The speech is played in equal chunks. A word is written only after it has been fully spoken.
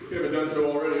If you haven't done so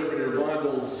already, open your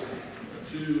Bibles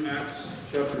to Acts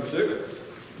chapter 6.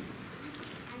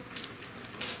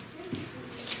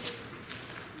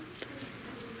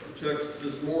 Our text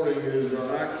this morning is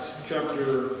Acts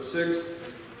chapter 6.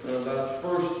 That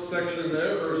first section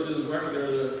there, verses, we're actually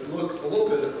going to look a little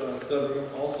bit at 7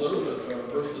 also,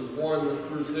 but verses 1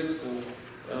 through 6.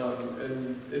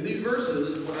 And in these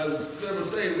verses, as Sam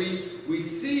was saying, we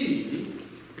see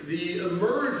the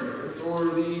emergence or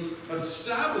the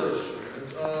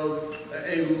establishment of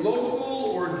a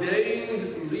local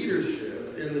ordained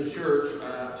leadership in the church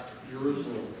at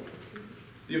Jerusalem.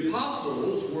 The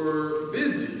apostles were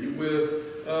busy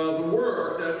with the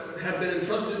work that had been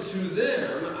entrusted to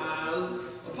them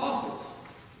as apostles.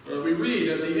 We read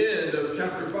at the end of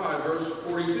chapter 5, verse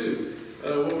 42.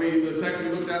 The text we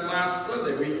looked at last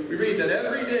Sunday, we read that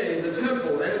every day in the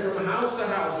temple and from house to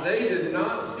house, they did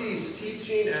not cease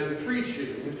teaching and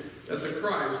preaching that the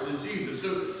Christ is Jesus.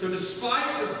 So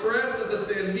despite the threats of the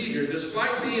Sanhedrin,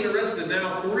 despite being arrested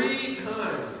now 3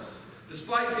 times,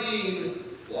 despite being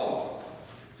flogged,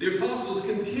 the apostles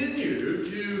continued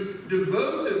to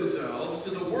devote themselves to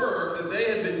the work that they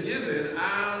had been given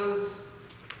as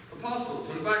apostles.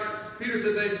 In fact, Peter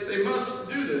said they must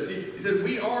do this. He said,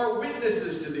 we are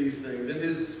witnesses to these things in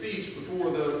his speech before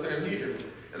the Sanhedrin.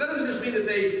 And that doesn't just mean that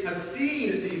they have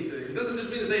seen these things. It doesn't just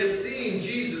mean that they have seen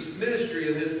Jesus'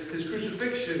 ministry and his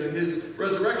crucifixion and his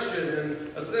resurrection and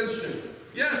ascension.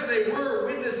 Yes, they were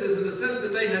witnesses in the sense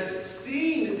that they had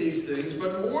seen these things,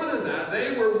 but more than that,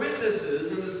 they were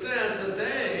witnesses in the sense that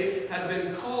they had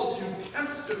been called to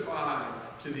testify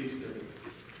to these things.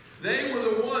 They were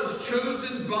the ones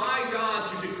chosen by God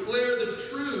to declare the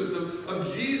truth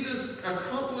of Jesus'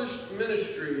 accomplished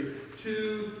ministry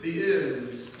to the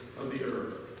ends of the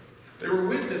earth. They were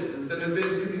witnesses that had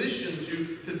been commissioned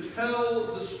to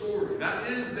tell the story. That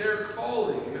is their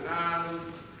calling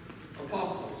as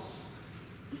apostles.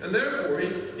 And therefore,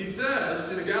 he says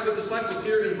to the gathered disciples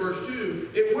here in verse 2,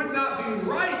 it would not be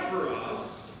right for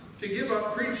us to give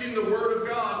up preaching the word of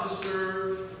God to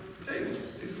serve tables.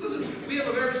 He says, listen, we have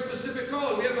a very specific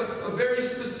calling. We have a very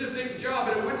specific job,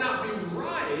 and it would not be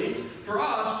right for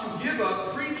us to give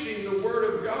up preaching the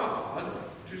word of God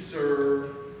to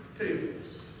serve tables.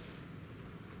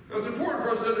 Now, it's important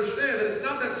for us to understand that it's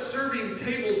not that serving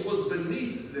tables was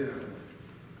beneath them.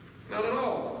 Not at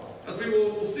all. As we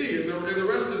will see in the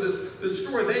rest of this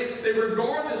story, they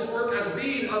regard this work as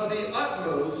being of the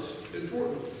utmost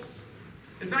importance.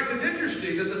 In fact, it's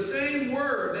interesting that the same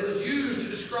word that is used to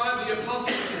describe the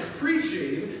apostles'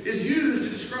 preaching is used to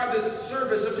describe this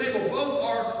service of table. Both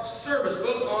are service,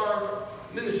 both are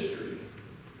ministry.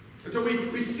 And so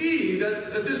we see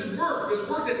that this work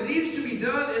that needs to be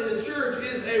done in the church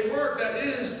is a work that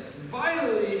is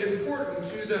vitally important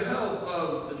to the health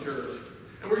of the church.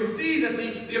 And we see that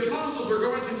the apostles are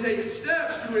going to take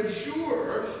steps to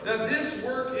ensure that this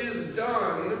work is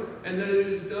done and that it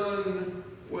is done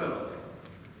well.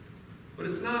 But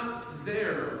it's not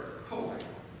their calling.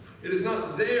 It is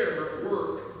not their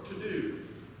work to do.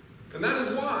 And that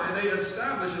is why they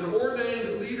establish an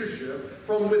ordained leadership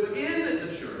from within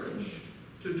the church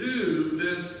to do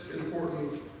this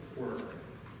important work.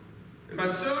 And by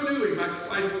so doing,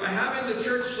 by having the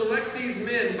church select these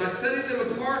men, by setting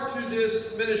them apart to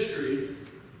this ministry,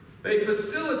 they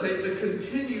facilitate the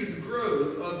continued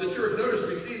growth of the church. Notice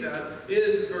we see that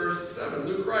in verse 7.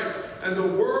 Luke writes, and the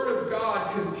word of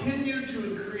God continued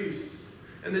to increase,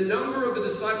 and the number of the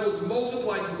disciples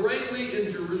multiplied greatly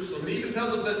in Jerusalem. He even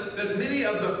tells us that many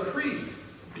of the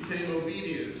priests became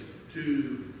obedient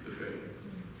to the faith.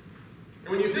 And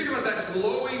when you think about that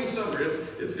glowing summary,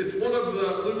 it's one of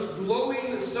Luke's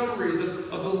glowing summaries of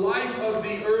the life of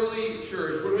the early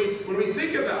church. When we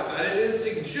think about that, it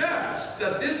suggests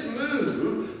that this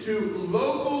move to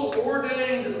local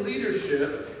ordained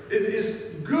leadership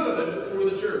is good for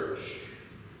the church.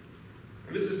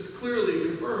 And this is clearly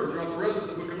confirmed throughout the rest of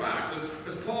the book of Acts.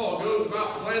 As Paul goes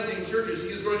about planting churches, he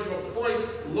is going to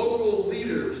appoint local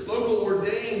leaders, local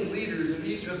ordained leaders in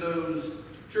each of those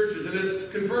churches. And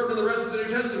it's confirmed in the rest of the New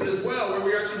Testament as well, where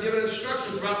we are actually given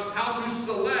instructions about how to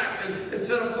select and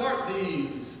set apart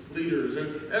these leaders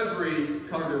in every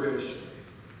congregation.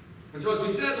 And so as we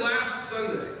said last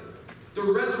Sunday, the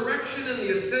resurrection and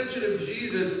the ascension of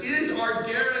Jesus is our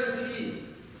guarantee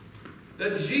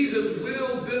that Jesus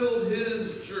will build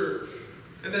his church,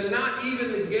 and that not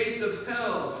even the gates of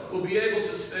hell will be able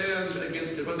to stand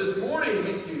against it. But this morning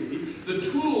we see the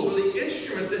tools or the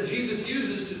instruments that Jesus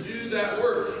uses to do that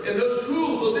work. And those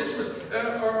tools, those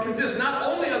instruments consist not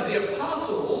only of the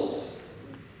apostles,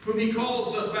 whom he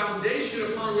calls the foundation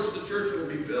upon which the church will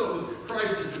be built, with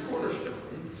Christ as the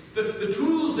cornerstone, The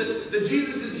tools that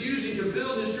Jesus is using to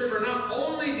build his church are not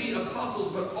only the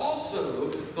apostles, but also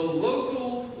the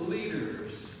local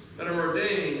leaders that are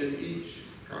ordained in each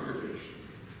congregation.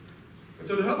 And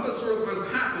so to help us sort of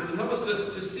unpack this and help us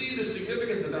to see the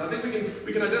significance of that, I think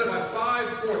we can identify 5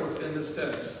 points in this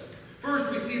text.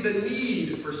 First, we see the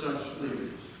need for such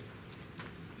leaders.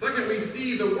 Second, we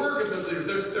see the work of such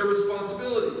leaders, their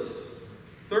responsibilities.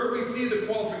 Third, we see the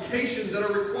qualifications that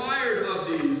are required of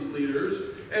these leaders.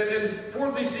 And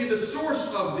fourth, we see the source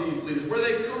of these leaders, where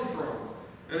they come from.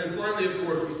 And then finally, of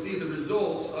course, we see the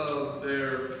results of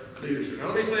their leadership. Now,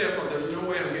 let me say up front, there's no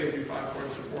way I'm getting through 5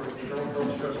 points this morning, so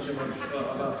don't stress too much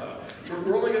about that.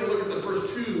 We're only going to look at the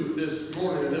first 2 this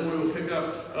morning, and then we will pick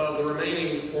up the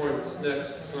remaining points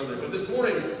next Sunday. But this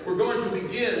morning, we're going to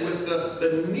begin with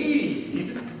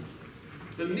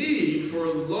the need for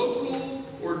local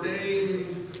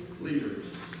ordained leaders.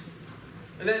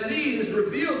 And that need is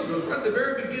revealed to us right at the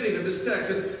very beginning of this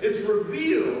text. It's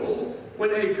revealed when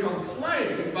a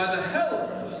complaint by the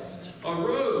Hellenists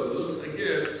arose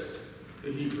against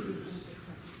the Hebrews.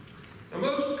 Now,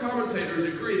 most commentators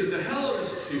agree that the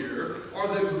Hellenists here are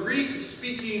the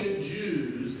Greek-speaking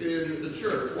Jews in the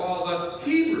church, while the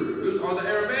Hebrews are the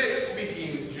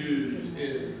Aramaic-speaking Jews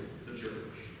in the church.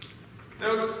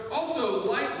 Now, it's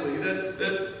also likely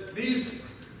that these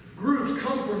groups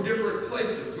come from different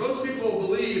places. Most people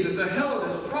believe that the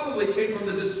Hellenists probably came from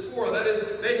the diaspora. That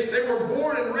is, they were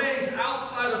born and raised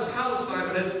outside of Palestine,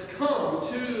 but had come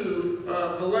to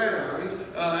the land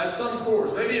at some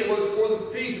course. Maybe it was for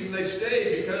the feast and they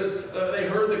stayed because they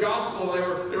heard the gospel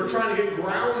and they were trying to get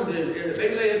grounded in it.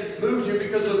 Maybe they had moved here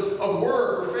because of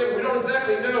work or family. We don't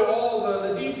exactly know all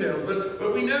the details,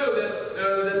 but we know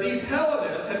that these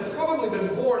Hellenists had probably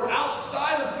been born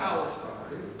outside of Palestine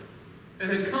and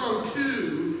had come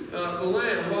to the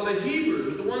land, while the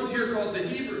Hebrews, the ones here called the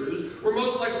Hebrews, were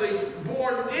most likely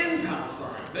born in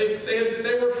Palestine.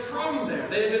 They were from there.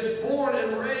 They had been born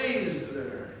and raised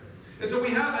there. And so we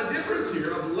have a difference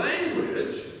here of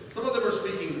language. Some of them are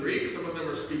speaking Greek, some of them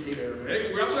are speaking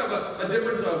Aramaic. We also have a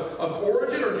difference of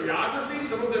origin or geography.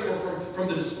 Some of them were from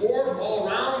the diaspora, from all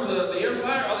around the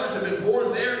empire. Others have been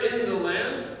born there in the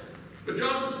land. But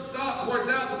John Stott points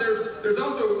out that there's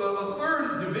also a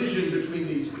third division between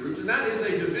these groups, and that is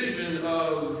a division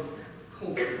of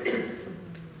culture.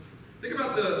 Think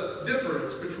about the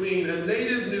difference between a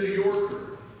native New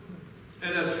Yorker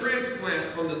and a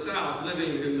transplant from the South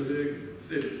living in the big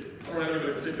city. I don't have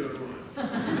anybody particular in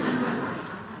mind.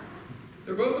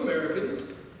 They're both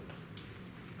Americans.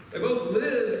 They both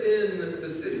live in the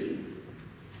city.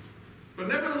 But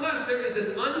nevertheless, there is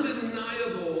an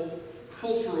undeniable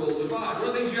cultural divide. One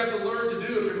of the things you have to learn to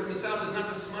do if you're from the South is not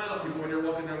to smile at people when you're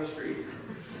walking down the street.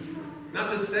 Not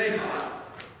to say hi.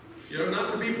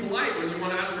 Not to be polite when you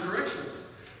want to ask for directions.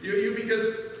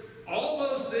 Because all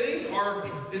those things are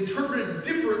interpreted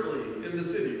differently in the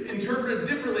city. Interpreted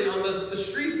differently on the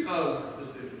streets of the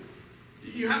city.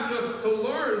 You have to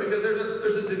learn because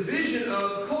there's a division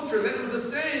of culture. And that was the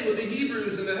same with the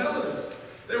Hebrews and the Hellenists.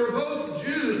 They were both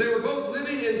Jews. They were both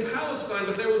living in Palestine,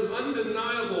 but there was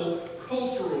undeniable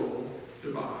cultural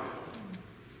divide.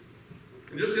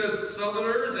 And just as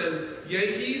Southerners and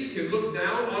Yankees can look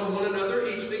down on one another,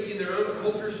 each thinking their own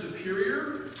culture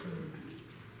superior,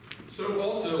 so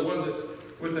also was it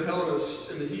with the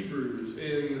Hellenists and the Hebrews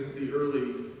in the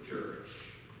early church.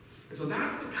 And so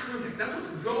that's the context. That's what's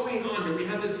going on here. We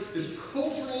have this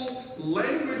cultural,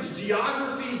 language,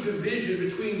 geography division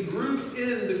between groups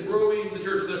in the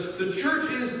church. The church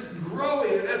is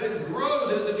growing, and as it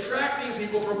grows, it is attracting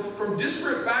people from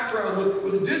disparate backgrounds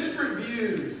with disparate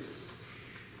views.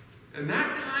 And that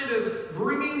kind of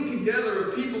bringing together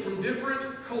of people from different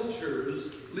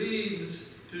cultures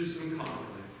leads to some conflict.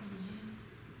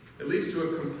 It leads to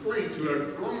a complaint, to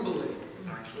a grumbling,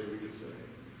 actually, we could say.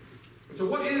 So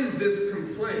what is this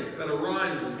complaint that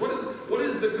arises? What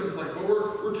is the complaint?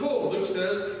 Well, we're told, Luke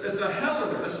says, that the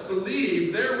Hellenists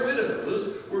believed their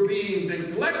widows were being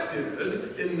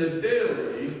neglected in the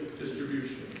daily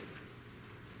distribution.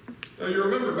 Now you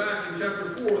remember back in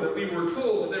chapter 4 that we were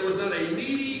told that there was not a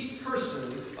needy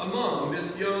person among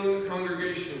this young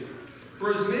congregation.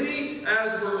 For as many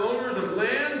as were owners of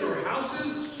lands or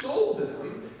houses sold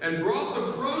them, and brought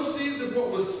the proceeds of what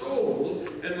was sold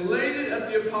and laid it at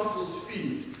the apostles'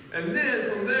 feet. And then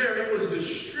from there it was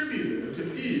distributed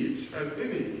to each as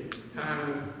any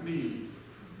had need.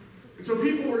 And so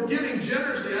people were giving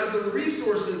generously out of the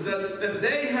resources that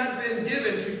they had been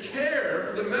given to care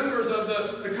for the members of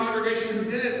the congregation who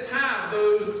didn't have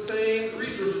those same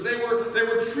resources. They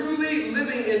were truly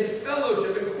living in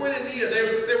fellowship, in koinonia.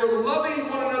 They were loving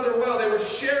one another well. They were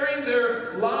sharing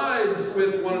their lives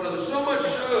with one another. So much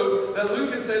so that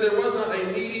Luke can say there was not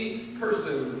a needy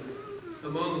person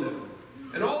among them.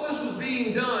 And all this was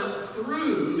being done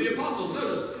through the apostles.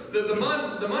 Notice,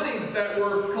 the monies that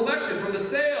were collected from the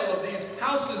sale of these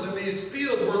houses and these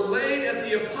fields were laid at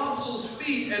the apostles'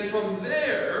 feet, and from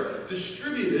there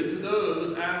distributed to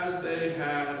those as they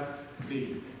had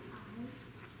need.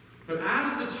 But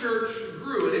as the church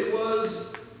grew, and it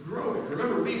was growing.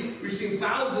 Remember, we've seen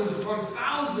thousands upon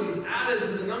thousands added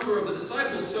to the number of the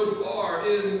disciples so far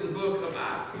in the book of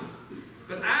Acts.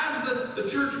 But as the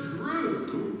church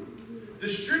grew,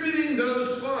 distributing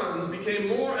those funds became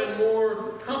more and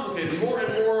more complicated, more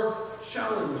and more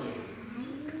challenging.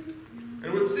 And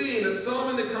it would seem that some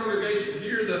in the congregation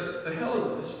here, the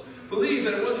Hellenists, believed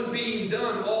that it wasn't being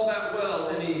done all that well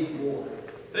anymore.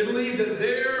 They believed that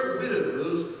their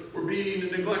widows were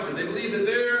being neglected. They believed that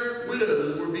their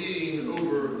widows were being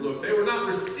overlooked. They were not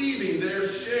receiving their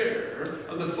share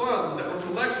of the funds that were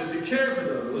collected to care for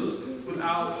those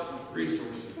without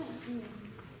resources.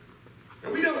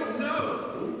 And we don't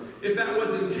know if that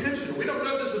was intentional. We don't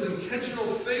know if this was intentional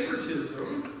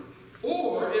favoritism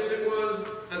or if it was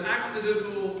an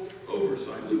accidental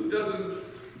oversight. Luke doesn't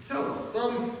tell us.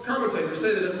 Some commentators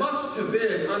say that it must have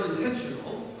been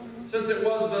unintentional, since it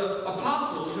was the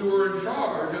apostles who were in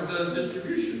charge of the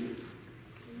distribution.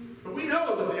 But we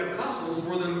know that the apostles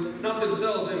were not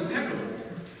themselves impeccable.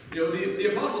 You know,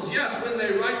 the apostles, yes, when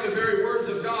they write the very words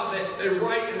of God, they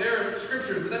write inerrant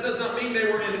scriptures, but that does not mean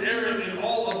they were inerrant in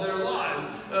all of their lives.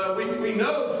 We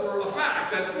know for a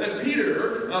fact that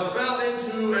Peter fell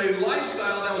into a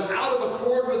lifestyle that was out of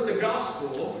accord with the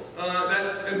gospel,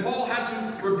 and Paul had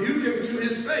to rebuke him to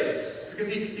his face, because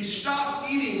he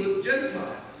stopped eating with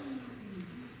Gentiles.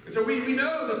 And so we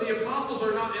know that the apostles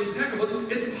are not impeccable.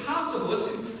 It's possible, it's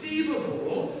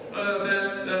conceivable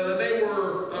that they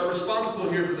were responsible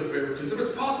here for the favoritism.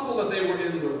 It's possible that they were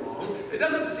in the wrong. It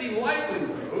doesn't seem likely,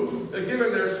 though,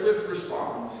 given their swift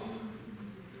response.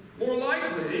 More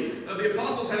likely, the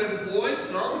apostles had employed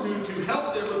some to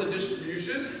help them with the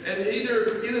distribution, and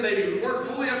either they weren't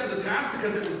fully up to the task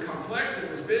because it was complex, it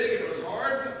was big, it was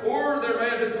hard, or there may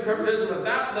have been some favoritism at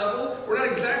that level. We're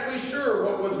not exactly sure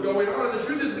what was going on, and the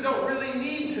truth is we don't really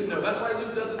need to know. That's why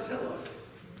Luke doesn't tell us.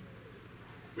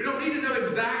 We don't need to know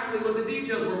exactly what the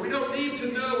details were. We don't need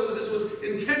to know whether this was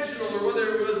intentional or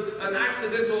whether it was an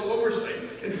accidental oversight.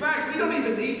 In fact, we don't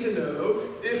even need to know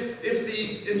if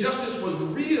the injustice was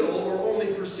real or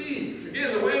only perceived.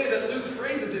 Again, the way that Luke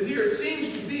phrases it here, it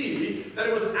seems to be that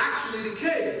it was actually the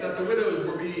case that the widows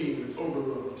were being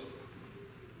overlooked.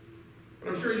 But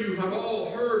I'm sure you have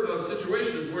all heard of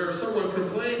situations where someone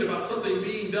complained about something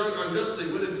being done unjustly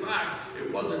when in fact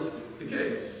it wasn't the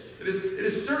case. It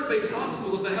is certainly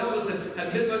possible that the Hellenists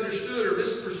had misunderstood or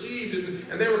misperceived,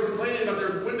 and they were complaining about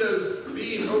their windows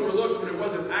being overlooked when it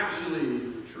wasn't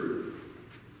actually true.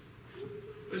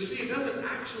 But you see, it doesn't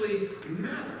actually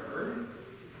matter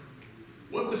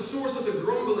what the source of the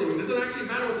grumbling, it doesn't actually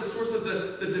matter what the source of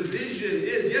the division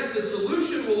is. Yes, the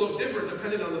solution will look different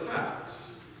depending on the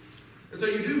facts. And so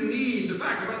you do need the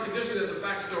facts. I'm not suggesting that the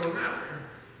facts don't matter.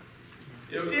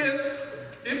 You know,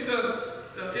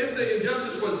 if the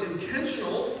injustice was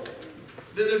intentional,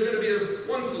 then there's going to be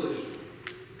one solution.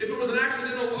 If it was an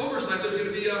accidental oversight, there's going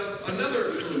to be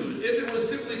another solution. If it was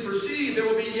simply perceived, there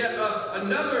will be yet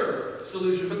another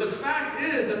solution. But the fact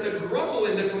is that the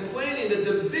grumbling, the complaining, the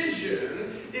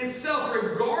division itself,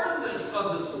 regardless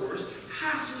of the source,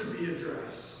 has to be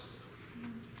addressed.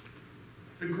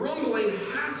 The grumbling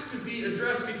has to be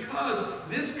addressed because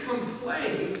this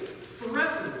complaint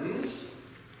threatens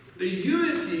the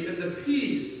unity and the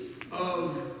peace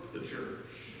of the church.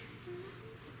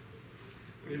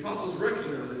 The apostles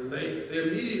recognize it, and they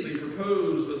immediately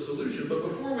propose a solution. But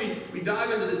before we dive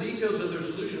into the details of their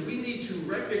solution, we need to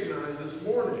recognize this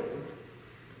morning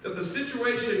that the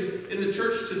situation in the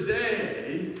church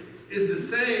today is the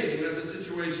same as the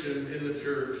situation in the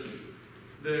church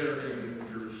there in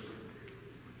Jerusalem.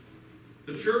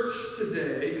 The church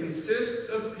today consists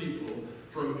of people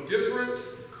from different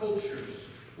cultures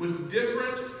with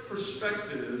different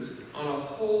perspectives on a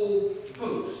whole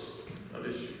host of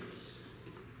issues.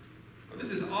 Now,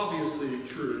 this is obviously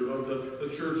true of the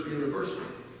church universally.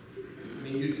 I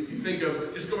mean, you think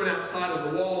of just going outside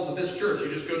of the walls of this church.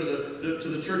 You just go to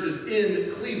the churches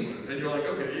in Cleveland, and you're like,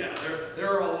 okay, yeah, there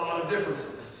are a lot of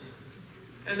differences.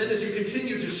 And then as you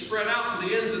continue to spread out to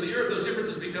the ends of the earth, those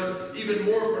differences become even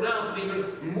more pronounced and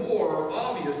even more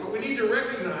obvious. But we need to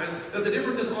recognize that the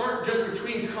differences aren't just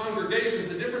between congregations.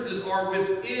 The differences are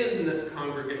within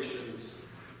congregations.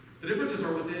 The differences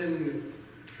are within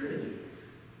Trinity.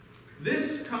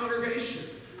 This congregation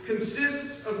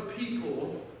consists of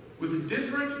people with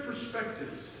different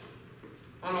perspectives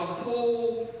on a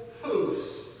whole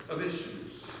host of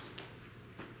issues.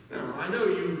 Now, I know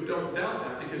you don't doubt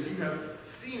that because you have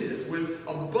seen it with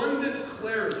abundant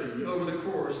clarity over the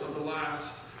course of the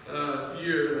last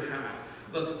year and a half.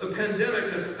 The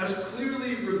pandemic has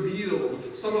clearly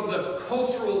revealed some of the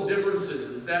cultural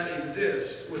differences that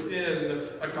exist within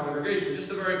a congregation. Just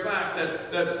the very fact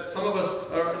that some of us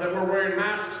that we're wearing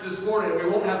masks this morning, we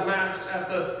won't have masks at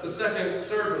the second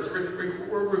service,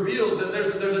 reveals that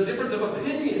there's a difference of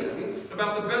opinion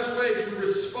about the best way to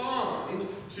respond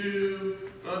to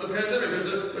the pandemic.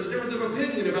 There's a difference of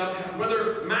opinion about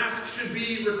whether masks should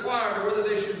be required or whether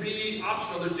they should be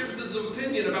optional. There's differences of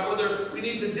opinion about whether we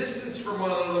need to distance from one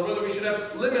another, whether we should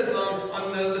have limits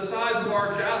on the size of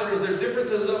our gatherings. There's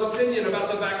differences of opinion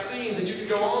about the vaccines, and you can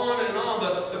go on and on.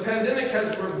 The pandemic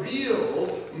has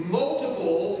revealed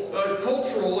multiple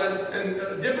cultural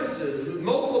and differences, with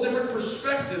multiple different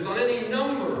perspectives on any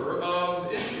number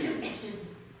of issues.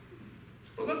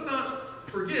 But let's not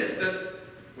forget that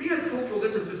we had cultural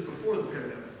differences before the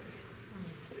pandemic.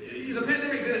 The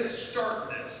pandemic didn't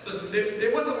start this.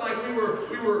 It wasn't like we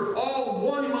were all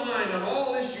one mind on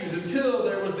all issues until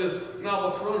there was this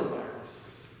novel coronavirus.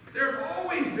 There have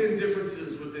always been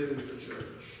differences within the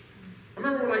church. I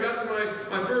remember when I got to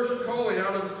my first calling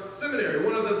out of seminary,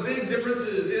 one of the big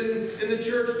differences in the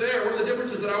church there, one of the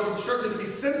differences that I was instructed to be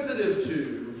sensitive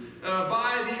to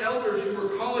by the elders who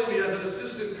were calling me as an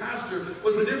assistant pastor,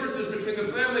 was the differences between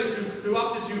the families who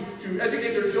opted to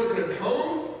educate their children at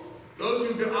home, those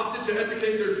who opted to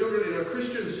educate their children in a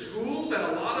Christian school that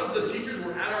a lot of the teachers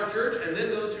were at our church, and then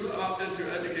those who opted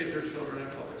to educate their children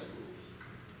at public schools.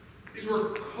 These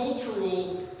were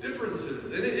cultural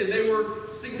differences, and they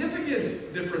were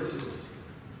significant differences.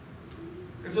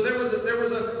 And so there was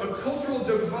a cultural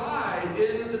divide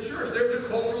in the church. There was a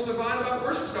cultural divide about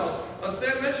worship styles.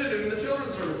 Sam mentioned it in the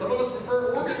children's service. Some of us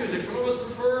prefer organ music. Some of us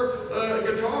prefer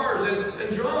guitars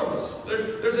and drums.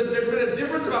 There's been a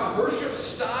difference about worship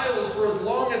styles for as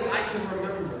long as I can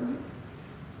remember.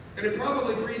 And it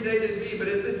probably predated me, but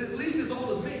it's at least as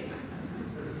old as me.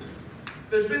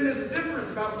 There's been this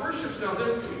difference about worship styles.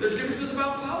 There's differences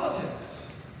about politics.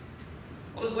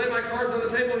 I'll just lay my cards on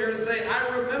the table here and say,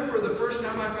 I remember the first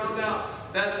time I found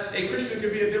out that a Christian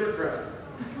could be a Democrat.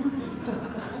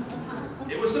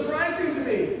 It was surprising to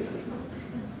me.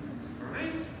 All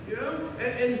right? You know?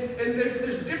 And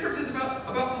there's differences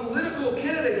about political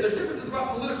candidates. There's differences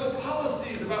about political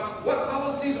policies, about what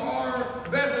policies are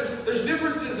best. There's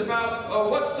differences about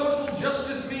what social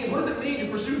justice means. What does it mean to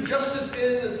pursue justice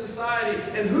in society?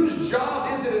 And whose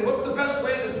job is it? And what's the best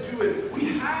way to do it?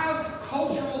 We have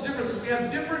cultural differences. We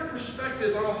have different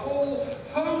perspectives on a whole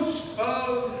host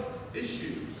of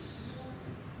issues.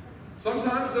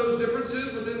 Sometimes those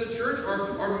differences within the church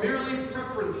are merely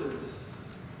preferences.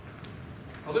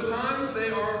 Other times they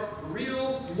are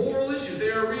real moral issues.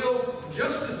 They are real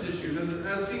justice issues,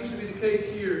 as seems to be the case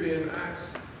here in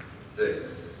Acts 6.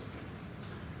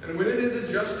 And when it is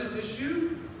a justice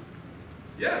issue,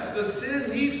 yes, the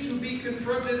sin needs to be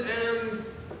confronted and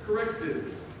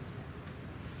corrected.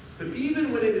 But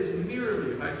even when it is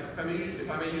merely, if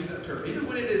I may use that term, even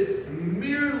when it is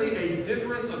merely a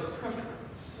difference of preference,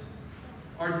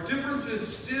 our differences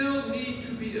still need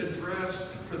to be addressed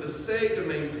for the sake of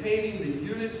maintaining the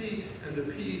unity and the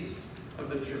peace of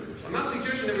the church. I'm not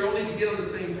suggesting that we all need to get on the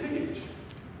same page.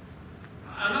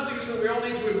 I'm not suggesting that we all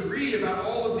need to agree about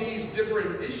all of these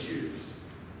different issues.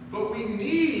 But we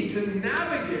need to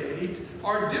navigate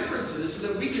our differences so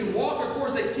that we can walk a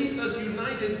course that keeps us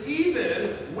united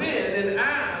even when and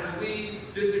as we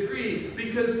disagree.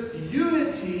 Because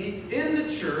unity in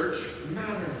the church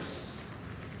matters.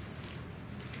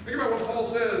 Think about what Paul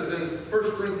says in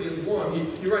 1 Corinthians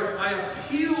 1. He writes, I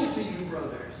appeal to you,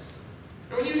 brothers.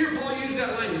 And when you hear Paul use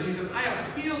that language, he says, I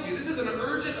appeal to you. This is an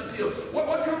urgent appeal.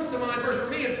 What comes to mind first? For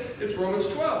me, it's Romans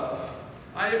 12.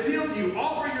 I appeal to you,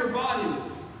 offer your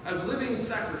bodies as living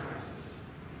sacrifices.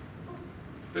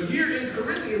 But here in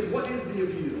Corinthians, what is the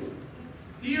appeal?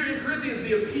 Here in Corinthians,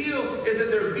 the appeal is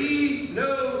that there be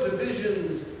no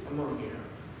divisions among you.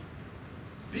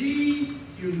 Be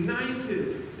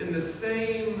united in the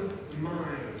same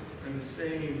mind and the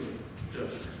same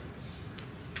judgment.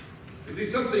 You see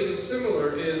something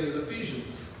similar in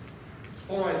Ephesians.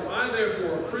 Paul writes, I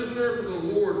therefore, a prisoner for the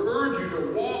Lord, urge you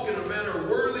to walk in a manner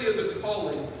worthy of the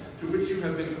calling to which you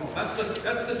have been called.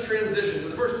 That's the transition. For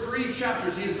the first 3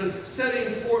 chapters, he's been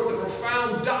setting forth the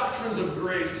profound doctrines of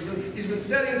grace. He's been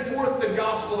setting forth the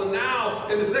gospel, and now,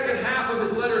 in the second half of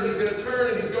his letter, he's going to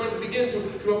turn and he's going to begin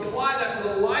to apply that to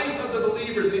the life of the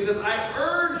believers. And he says, I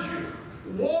urge you,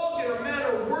 walk in a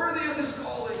manner worthy of this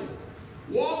calling.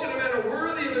 Walk in a manner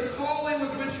worthy of the calling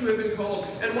with which you have been called.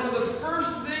 And one of the first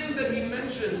things that he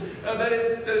mentions that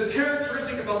is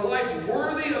characteristic of a life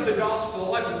worthy of the gospel, a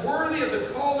life worthy of the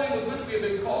calling with which we have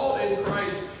been called in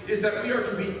Christ, is that we are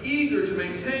to be eager to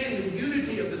maintain the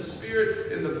unity of the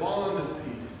Spirit in the bond of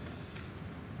peace.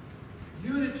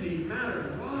 Unity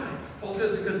matters. Why? Paul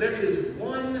says, because there is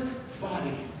one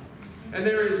body. And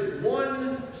there is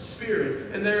one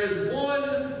Spirit, and there is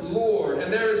one Lord,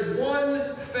 and there is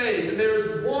one faith, and there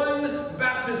is one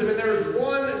baptism, and there is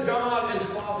one God and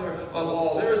Father of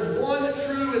all. There is one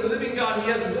true and living God. He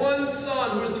has one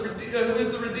Son who is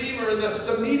the Redeemer and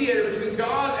the mediator between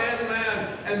God and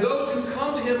man. And those who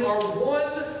come to him are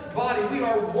one body. We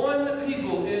are one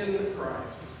people in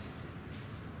Christ.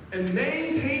 And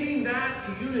maintaining that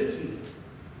unity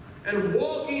and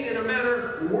walking in a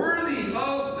manner worthy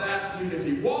of that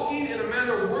unity, walking in a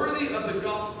manner worthy of the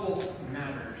gospel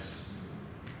matters.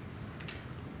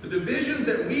 The divisions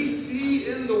that we see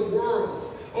in the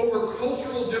world over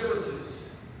cultural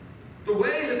differences, the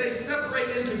way that they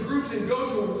separate into groups and go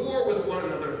to war with one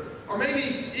another, or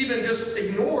maybe even just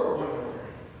ignore one another,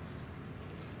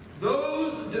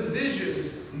 those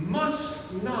divisions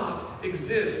must not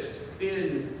exist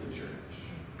in the church.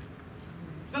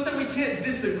 It's not that we can't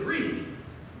disagree.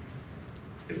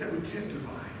 It's that we can't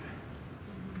divide.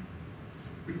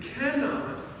 We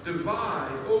cannot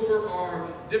divide over our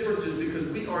differences because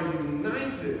we are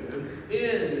united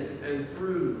in and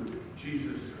through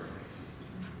Jesus Christ.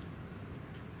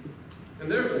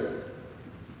 And therefore,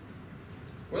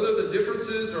 whether the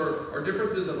differences are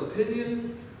differences of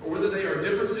opinion or whether they are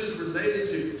differences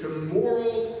related to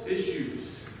moral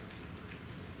issues,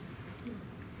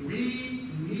 we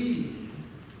need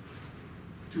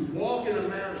to walk in a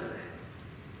manner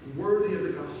worthy of the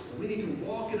gospel. We need to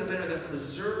walk in a manner that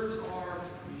preserves our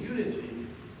unity,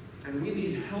 and we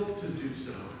need help to do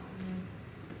so.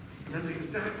 And that's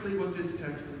exactly what this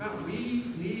text is about. We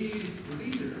need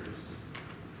leaders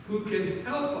who can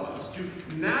help us to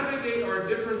navigate our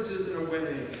differences in a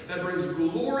way that brings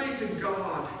glory to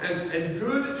God and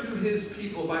good to his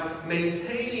people by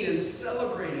maintaining and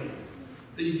celebrating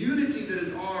the unity that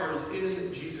is ours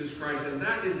in Jesus Christ. And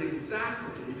that is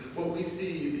exactly what we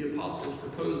see the apostles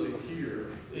proposing here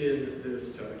in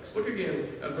this text. Look again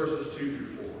at verses 2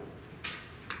 through 4.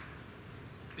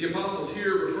 The apostles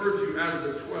here referred to as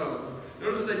the 12.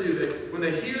 Notice what they do. When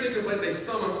they hear the complaint, they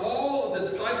summon all of the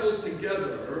disciples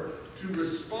together to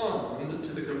respond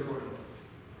to the complaint.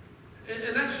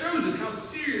 And that shows us how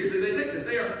seriously they take this.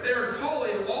 They are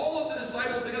calling all of the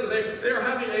disciples together. They are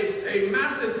having a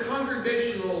massive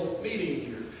congregational meeting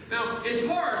here. Now, in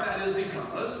part, that is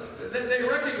because they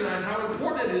recognize how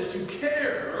important it is to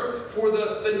care for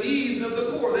the needs of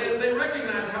the poor. They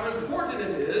recognize how important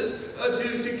it is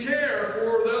to care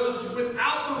for those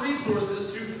without the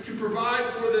resources to provide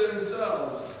for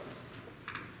themselves.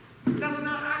 That's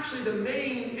not actually the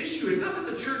main issue. It's not that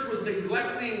the church was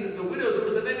neglecting the widows. It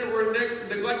was that they were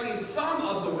neglecting some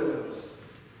of the widows.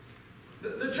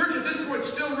 The church at this point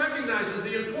still recognizes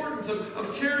the importance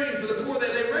of caring for the poor.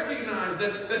 They recognize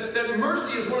that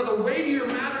mercy is one of the weightier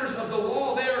matters of the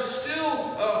law. They are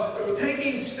still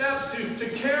taking steps to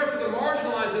care for the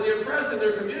marginalized and the oppressed in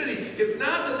their community. It's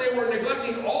not that they were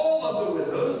neglecting all of the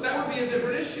widows. That would be a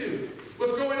different issue.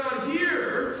 What's going on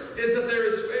here is that there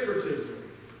is favoritism.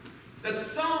 That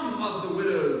some of the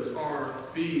widows are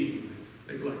being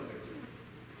neglected.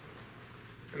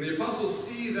 And the apostles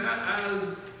see that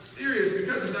as serious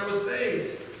because, as I was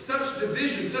saying, such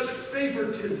division, such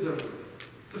favoritism,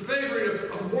 the favoring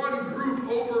of one group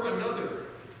over another,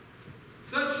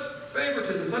 such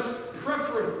favoritism, such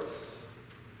preference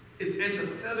is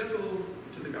antithetical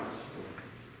to the gospel.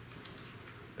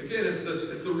 Again, it's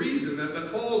the reason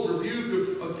that Paul's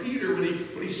rebuke of Peter when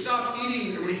he stopped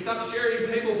eating, when he stopped sharing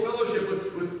table fellowship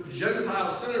with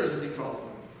Gentile sinners, as he calls them.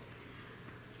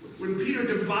 When Peter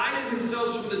divided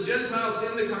himself from the Gentiles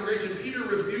in the congregation, Peter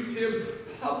rebuked him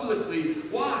publicly.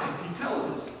 Why? He tells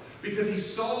us. Because he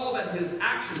saw that his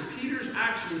actions, Peter's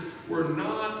actions, were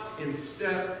not in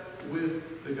step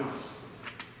with the gospel.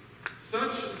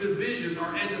 Such divisions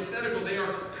are antithetical. They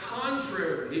are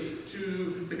contrary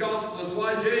to the gospel. That's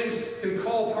why James can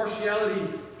call partiality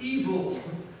evil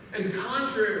and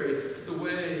contrary to the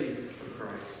way of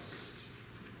Christ.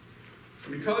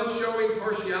 Because showing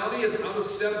partiality is out of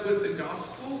step with the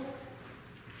gospel,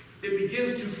 it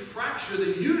begins to fracture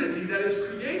the unity that is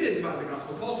created by the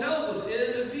gospel. Paul tells us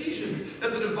in Ephesians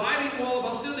that the dividing wall of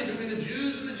hostility between the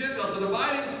Jews and the Gentiles, the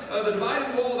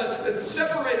dividing wall that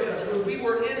separated us when we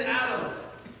were in Adam,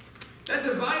 that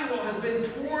dividing wall has been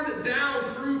torn down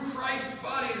through Christ's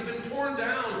body. It has been torn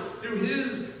down through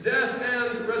his death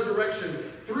and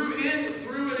resurrection. Through and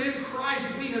in Christ,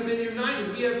 we have been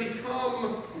united. We have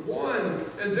become one.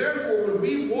 And therefore, when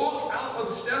we walk out of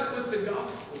step with the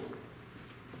gospel,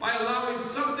 by allowing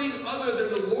something other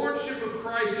than the lordship of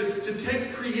Christ to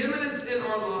take preeminence in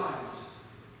our lives,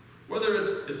 whether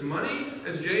it's money,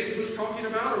 as James was talking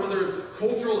about, or whether it's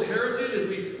cultural heritage, as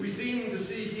we seem to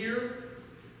see here,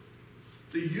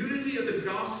 the unity of the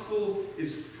gospel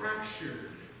is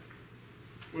fractured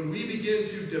when we begin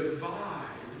to divide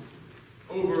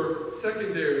over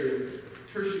secondary and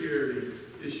tertiary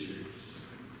issues.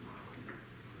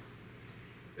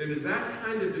 And it is that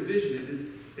kind of division,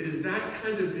 it is that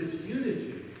kind of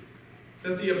disunity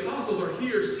that the apostles are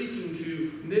here seeking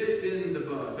to nip in the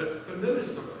bud. But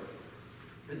notice something,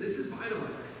 and this is vital, I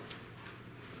think.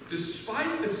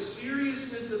 Despite the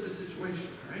seriousness of the situation,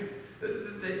 right?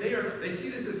 They see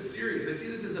this as serious. They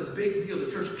see this as a big deal. The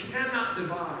church cannot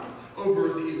divide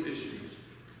over these issues.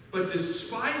 But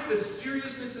despite the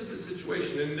seriousness of the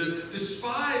situation, and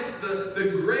despite the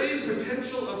grave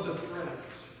potential of the threat,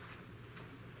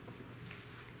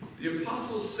 the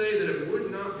apostles say that it would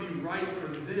not be right for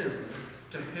them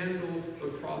to handle the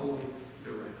problem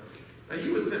directly. Now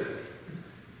you would think,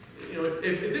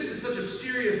 if this is such a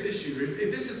serious issue,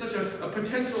 if this is such a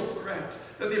potential threat,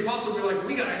 that the apostles were like,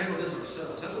 we got to handle this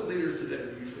ourselves. That's what leaders today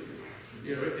usually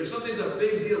do. If something's a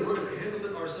big deal, we're going to handle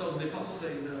it ourselves. And the apostles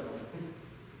say no.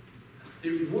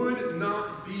 It would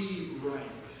not be right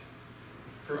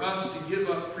for us to give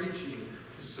up preaching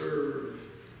to serve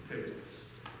tables.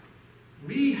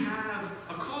 We have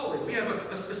a calling. We have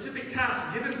a specific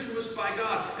task given to us by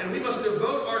God, and we must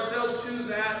devote ourselves to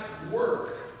that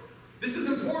work. This is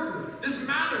important. This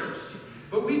matters.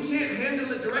 But we can't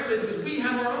handle it directly because we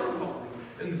have our own calling.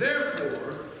 And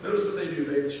therefore, notice what they do.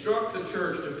 They instruct the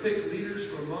church to pick leaders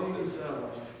from among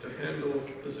themselves to handle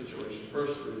the situation.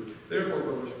 Verse 3. Therefore,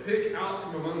 brothers, pick out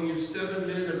from among you 7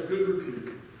 men of good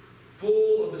repute,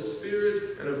 full of the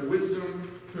Spirit and of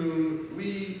wisdom, whom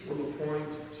we will appoint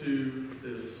to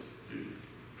this duty.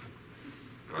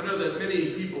 I know that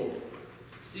many people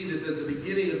see this as the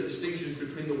beginning of the distinctions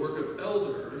between the work of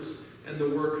elders and the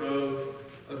work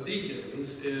of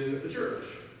deacons in the church.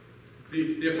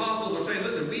 The apostles are saying,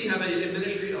 listen, we have a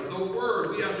ministry of the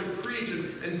word. We have to preach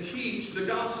and teach the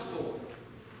gospel.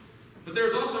 But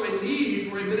there's also a need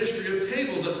for a ministry of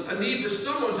tables, a need for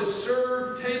someone to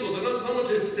serve tables, and someone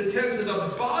to tend to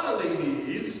the bodily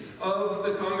needs of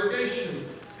the congregation.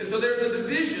 And so there's a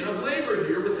division of labor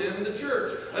here within the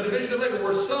church. A division of labor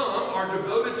where some are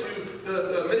devoted to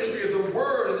the ministry of the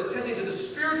word and attending to the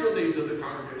spiritual needs of the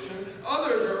congregation.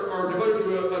 Others are devoted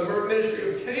to a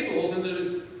ministry of tables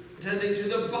and attending to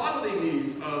the bodily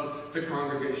needs of the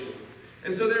congregation.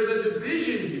 And so there's a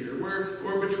division here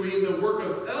where between the work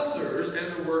of elders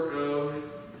and the work of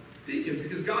deacons,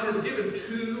 because God has given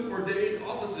 2 ordained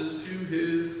offices to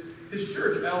his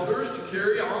church. Elders to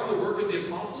carry on the work of the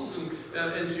apostles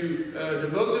and to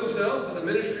devote themselves to the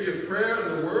ministry of prayer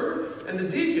and the word, and the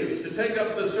deacons to take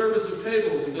up the service of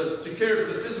tables and to care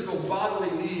for the physical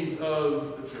bodily needs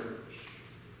of the church.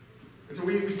 And so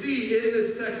we see in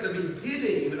this text the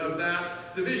beginning of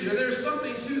that division, and there's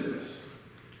something to this.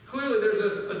 Clearly,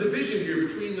 there's a division here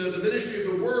between the ministry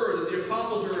of the word that the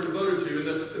apostles are devoted to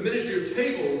and the ministry of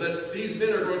tables that these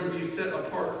men are going to be set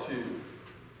apart to.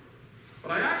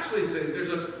 But I actually think there's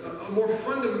a more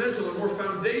fundamental, a more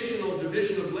foundational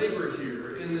division of labor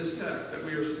here in this text that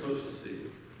we are supposed to see.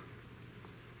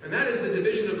 And that is the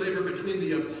division of labor between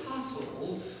the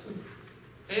apostles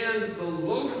and the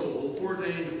local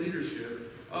ordained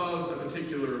leadership of a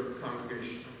particular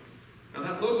congregation. Now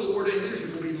that local ordained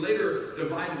leadership will be later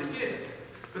divided again.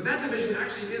 But that division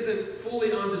actually isn't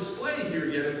fully on display here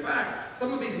yet. In fact,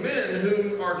 some of these men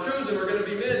who are chosen are going to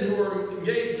be men who are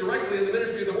engaged directly in the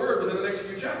ministry of the word within the next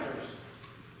few chapters.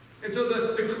 And so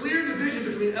the clear division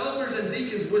between elders and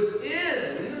deacons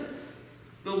within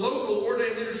the local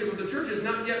ordained leadership of the church is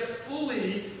not yet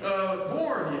fully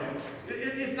born yet.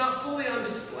 It's not fully on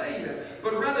display yet.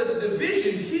 But rather the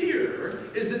division here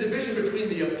is the division between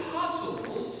the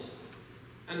apostles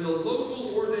and the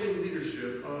local ordained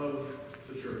leadership of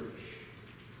the church.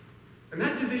 And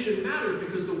that division matters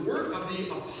because the work of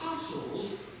the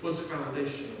apostles was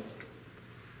foundational.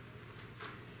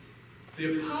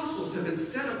 The apostles have been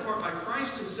set apart by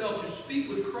Christ himself to speak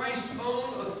with Christ's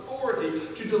own authority,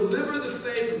 to deliver the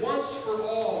faith once for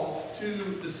all to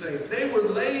the saints. They were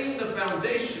laying the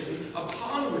foundation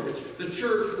upon which the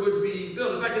church would be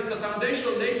built. In fact, it's the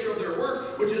foundational nature of their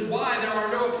work, which is why there are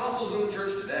no apostles in the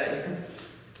church today.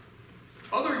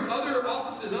 Other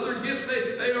offices, other gifts,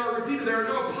 they are repeated. There are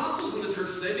no apostles in the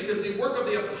church today because the work of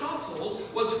the apostles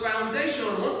was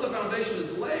foundational. And once the foundation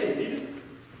is laid,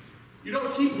 you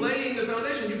don't keep laying the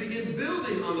foundation. You begin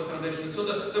building on the foundation. And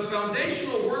so the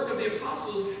foundational work of the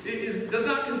apostles does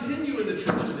not continue in the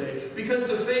church today because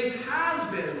the faith has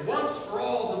been once for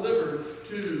all delivered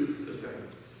to the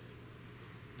saints.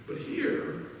 But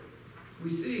here, we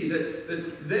see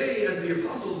that they, as the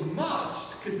apostles,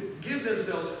 must give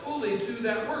themselves fully to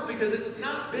that work because it's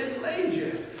not been laid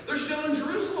yet. They're still in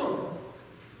Jerusalem.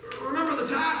 Remember, the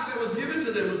task that was given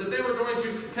to them was that they were going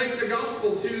to take the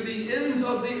gospel to the ends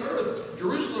of the earth,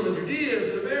 Jerusalem and Judea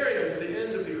and Samaria, to the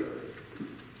end of the earth.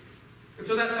 And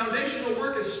so that foundational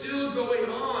work is still going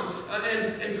on,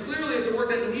 and clearly it's a work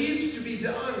that needs to be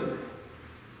done.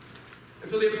 And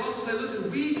so the apostles say,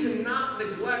 listen, we cannot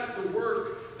neglect the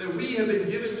work that we have been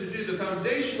given to do, the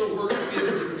foundational work that we have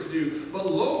been given to do. But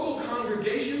local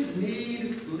congregations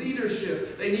need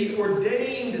leadership. They need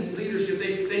ordained leadership.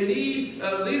 They need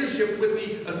leadership with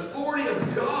the authority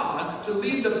of God to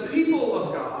lead the people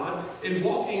of God in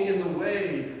walking in the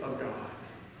way of God.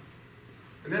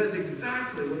 And that is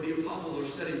exactly what the apostles are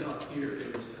setting up here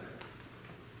in this text.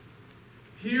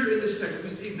 Here in this text, we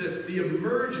see the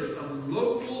emergence of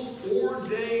local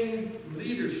ordained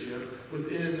leadership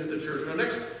within the church. Now,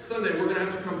 next Sunday, we're going to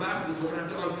have to come back to this. We're going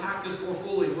to have to unpack this more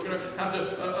fully. We're going to have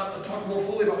to talk more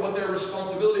fully about what their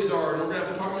responsibilities are. And we're going to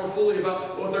have to talk more fully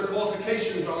about what their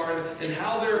qualifications are and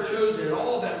how they're chosen and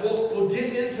all of that. We'll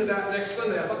get into that next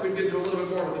Sunday. I thought we'd get to a little bit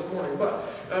more of it this morning. But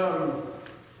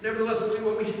nevertheless,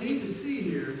 what we need to see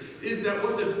here is that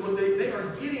what they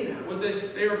are getting at, what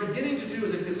they are beginning to do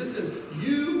is they say, listen,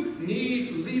 you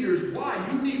need leaders. Why?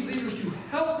 You need leaders to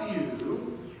help you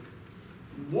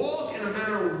walk in a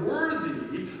manner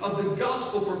worthy of the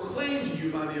gospel proclaimed to you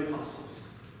by the apostles.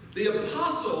 The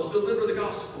apostles deliver the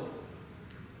gospel.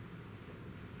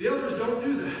 The elders don't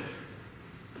do that.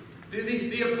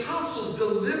 The apostles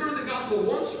deliver the gospel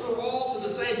once for all to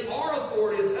the saints. Our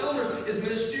authority as elders is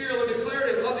ministerial and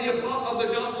declarative of the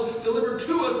gospel delivered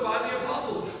to us by the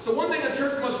apostles. So one thing a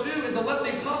church must do is to let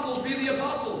the apostles be the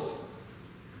apostles.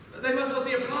 They must let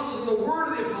the apostles and the word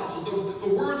of the apostles, the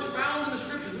words found in the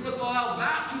scriptures, we must allow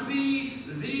that to be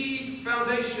the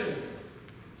foundation.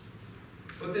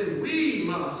 But then we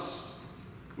must,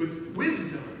 with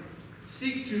wisdom,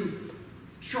 seek to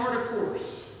chart a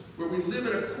course where we live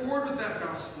in accord with that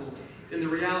gospel in the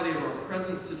reality of our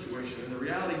present situation and the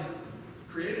reality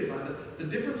created by the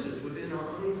differences within our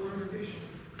own congregation.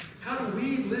 How do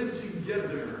we live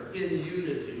together in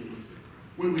unity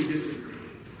when we disagree?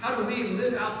 How do we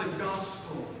live out the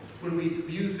gospel when we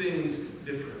view things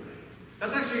differently?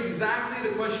 That's actually exactly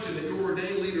the question that your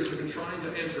ordained leaders have been trying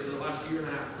to answer for the last year and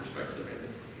a half, respectively.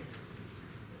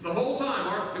 The whole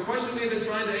time, the question we have been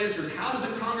trying to answer is, how does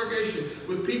a congregation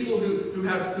with people who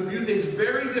view things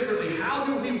very differently, how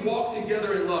do we walk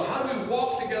together in love? How do we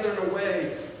walk together in a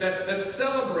way that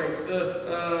celebrates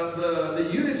the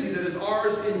unity that is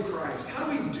ours in Christ? How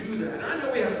do we do that? And I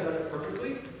know we haven't done it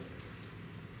perfectly,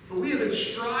 but we have been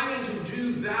striving to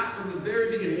do that from the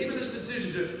very beginning. Even this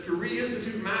decision to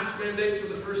reinstitute mask mandates for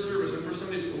the first service and for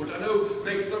Sunday school, which I know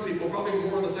makes some people, probably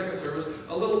more in the second service,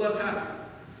 a little less happy.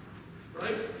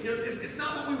 Right? It's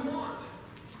not what we want.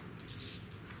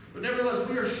 But nevertheless,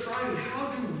 we are striving. How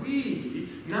do we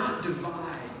not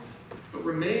divide, but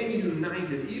remain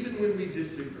united even when we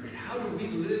disagree? How do we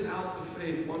live out the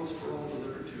faith once for all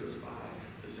delivered to us by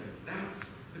the saints?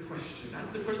 That's the question. That's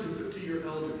the question put to your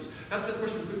elders. That's the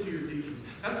question put to your deacons.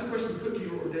 That's the question put to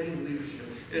your ordained leadership.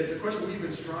 It's the question we've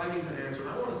been striving to answer.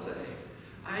 And I want to say,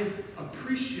 I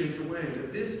appreciate the way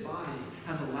that this body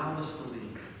has allowed us to lead.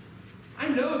 I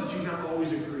know that you've not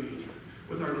always agreed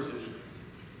with our decisions.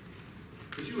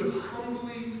 But you have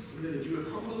humbly submitted. You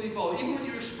have humbly followed. Even when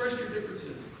you expressed your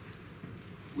differences.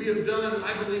 We have done,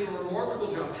 I believe, a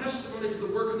remarkable job. Testimony to the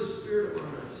work of the Spirit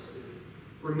among us.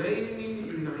 Remaining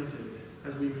united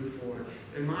as we move forward.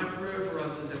 And my prayer for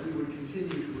us is that we would continue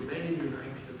to remain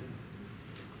united.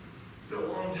 It's been a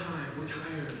long time. We're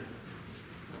tired.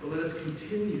 But let us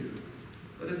continue.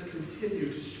 Let us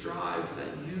continue to strive for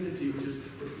that unity which is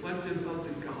reflective of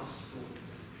the gospel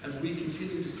as we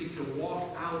continue to seek to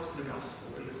walk out the gospel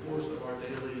in the course of our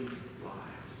daily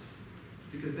lives.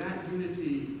 Because that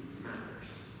unity matters.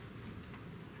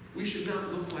 We should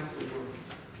not look like the world.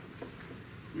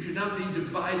 We should not be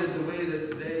divided the way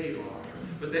that they are.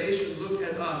 But they should look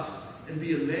at us and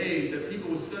be amazed that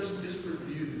people with such disparate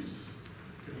views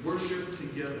can worship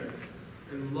together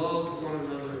and love one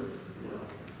another well.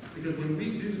 Because when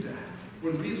we do that,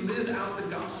 when we live out the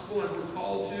gospel as we're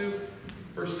called to,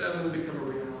 verse 7 will become a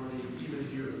reality even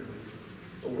here in Cleveland.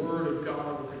 The word of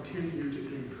God will continue to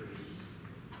increase.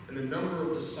 And the number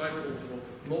of disciples will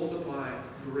multiply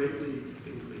greatly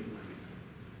in Cleveland.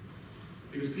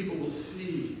 Because people will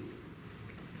see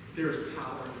there is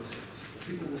power in this gospel.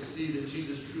 People will see that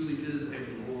Jesus truly is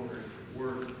a Lord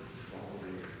worth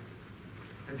following.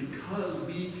 And because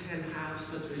we can have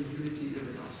such a unity in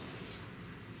the gospel,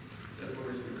 that's one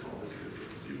reason we call this good.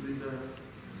 Do you believe that?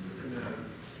 Amen.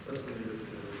 Let's believe it.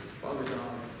 Father God,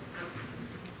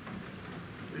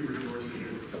 we rejoice in your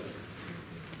grace.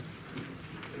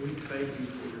 And we thank you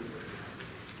for your grace.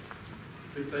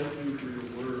 We thank you for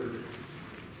your word.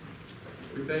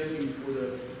 We thank you for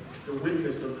the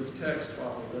witness of this text,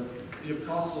 Father, that the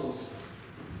apostles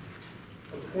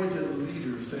appointed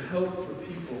leaders to help the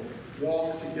people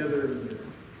walk together in unity.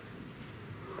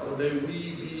 Father, may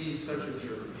we be such a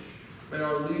church. May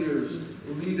our leaders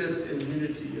lead us in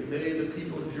unity, and may the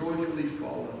people joyfully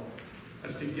follow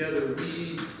as together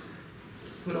we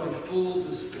put on full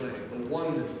display the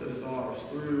oneness that is ours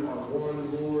through our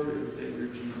one Lord and Savior,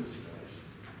 Jesus Christ.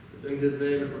 It's in his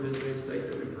name and for his name's sake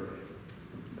that we pray.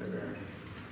 Amen.